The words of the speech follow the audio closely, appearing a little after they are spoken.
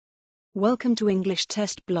Welcome to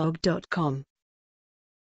EnglishTestBlog.com.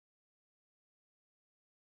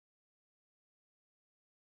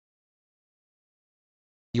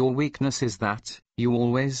 Your weakness is that you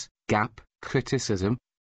always criticism.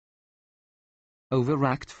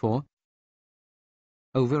 Overact for,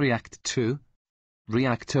 overreact to,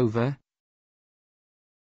 react over.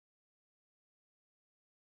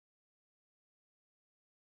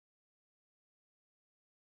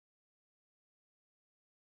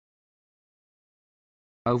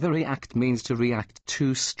 Overreact means to react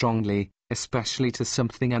too strongly, especially to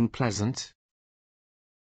something unpleasant.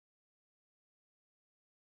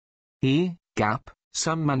 He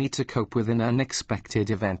some money to cope with an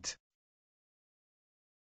unexpected event.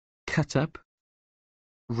 Cut up,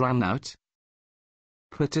 run out,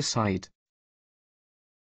 put aside.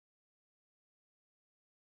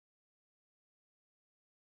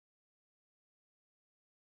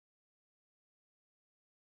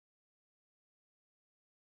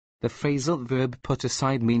 The phrasal verb put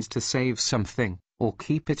aside means to save something, or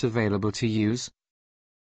keep it available to use.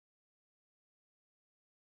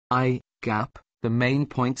 The main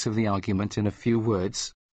points of the argument in a few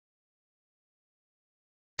words.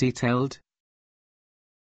 Detailed,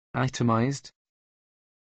 itemized,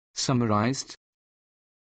 summarized.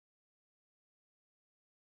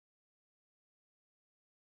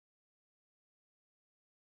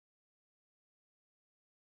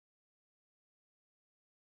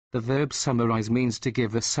 The verb summarize means to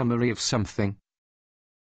give a summary of something.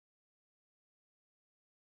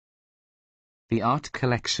 The art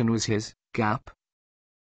collection was his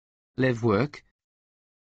live work,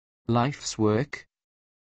 life's work,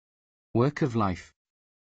 work of life.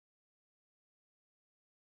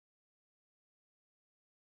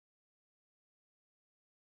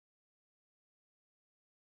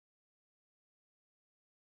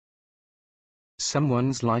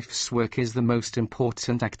 Someone's life's work is the most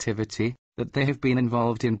important activity that they have been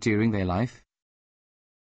involved in during their life.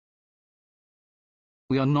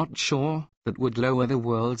 We are not sure that would lower the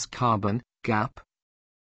world's carbon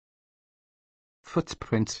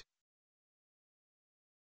footprint,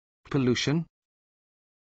 pollution,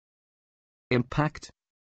 impact.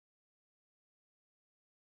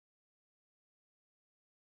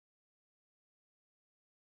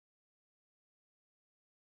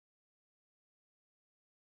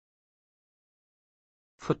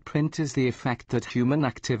 Footprint is the effect that human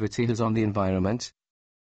activity has on the environment.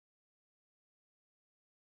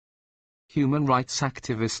 Human rights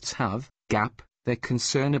activists have their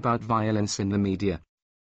concern about violence in the media.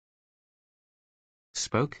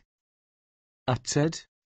 Spoke, uttered,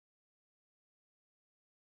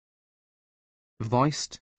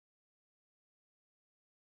 voiced.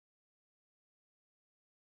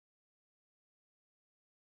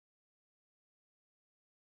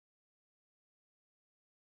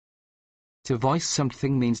 To voice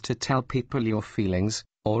something means to tell people your feelings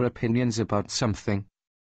or opinions about something.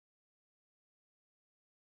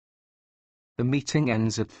 The meeting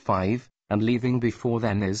ends at 5, and leaving before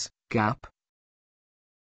then is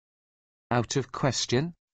out of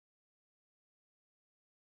question,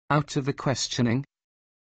 out of the questioning,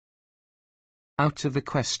 out of the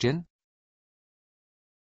question.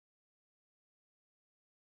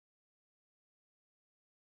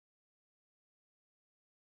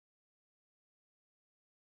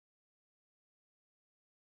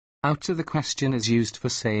 Out of the question is used for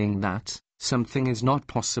saying that something is not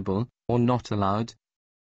possible or not allowed.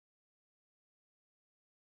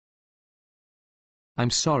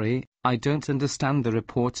 I'm sorry, I don't understand the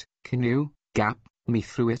report. Can you me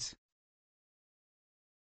through it?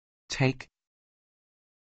 Take,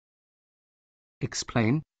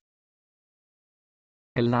 explain,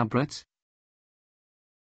 elaborate.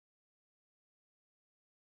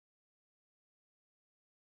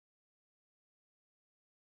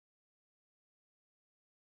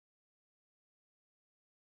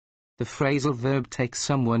 The phrasal verb take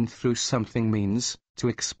someone through something means to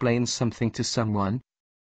explain something to someone.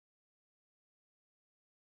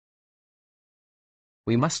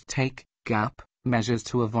 We must take measures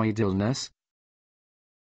to avoid illness.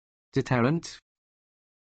 Deterrent,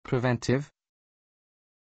 preventive,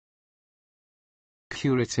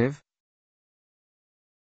 curative.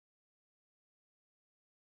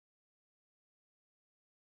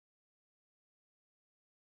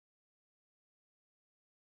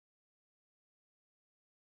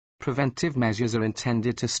 Preventive measures are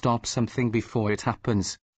intended to stop something before it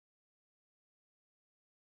happens.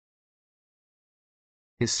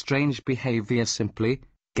 His strange behavior simply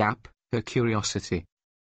her curiosity.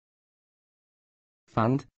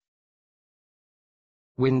 Fund,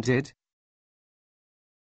 winded,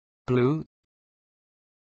 blue.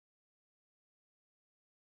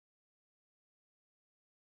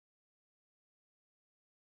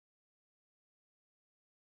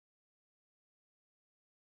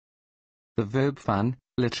 The verb fan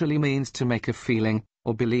literally means to make a feeling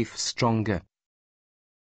or belief stronger.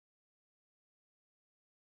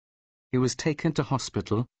 He was taken to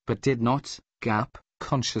hospital, but did not gap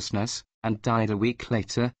consciousness, and died a week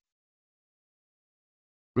later.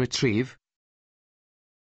 Retrieve,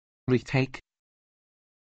 retake,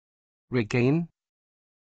 regain.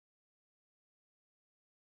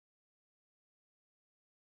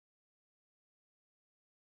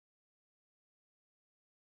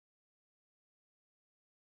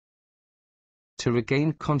 To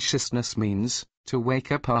regain consciousness means to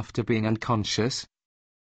wake up after being unconscious.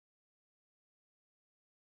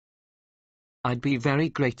 I'd be very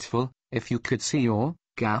grateful if you could see your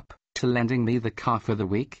gap to lending me the car for the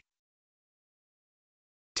week.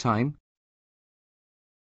 Time,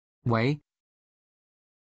 way,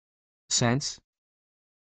 sense.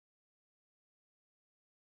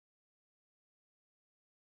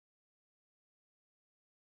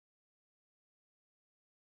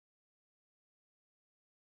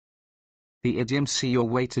 The idiom see your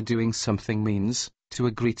way to doing something means to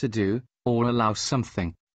agree to do or allow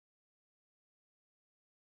something.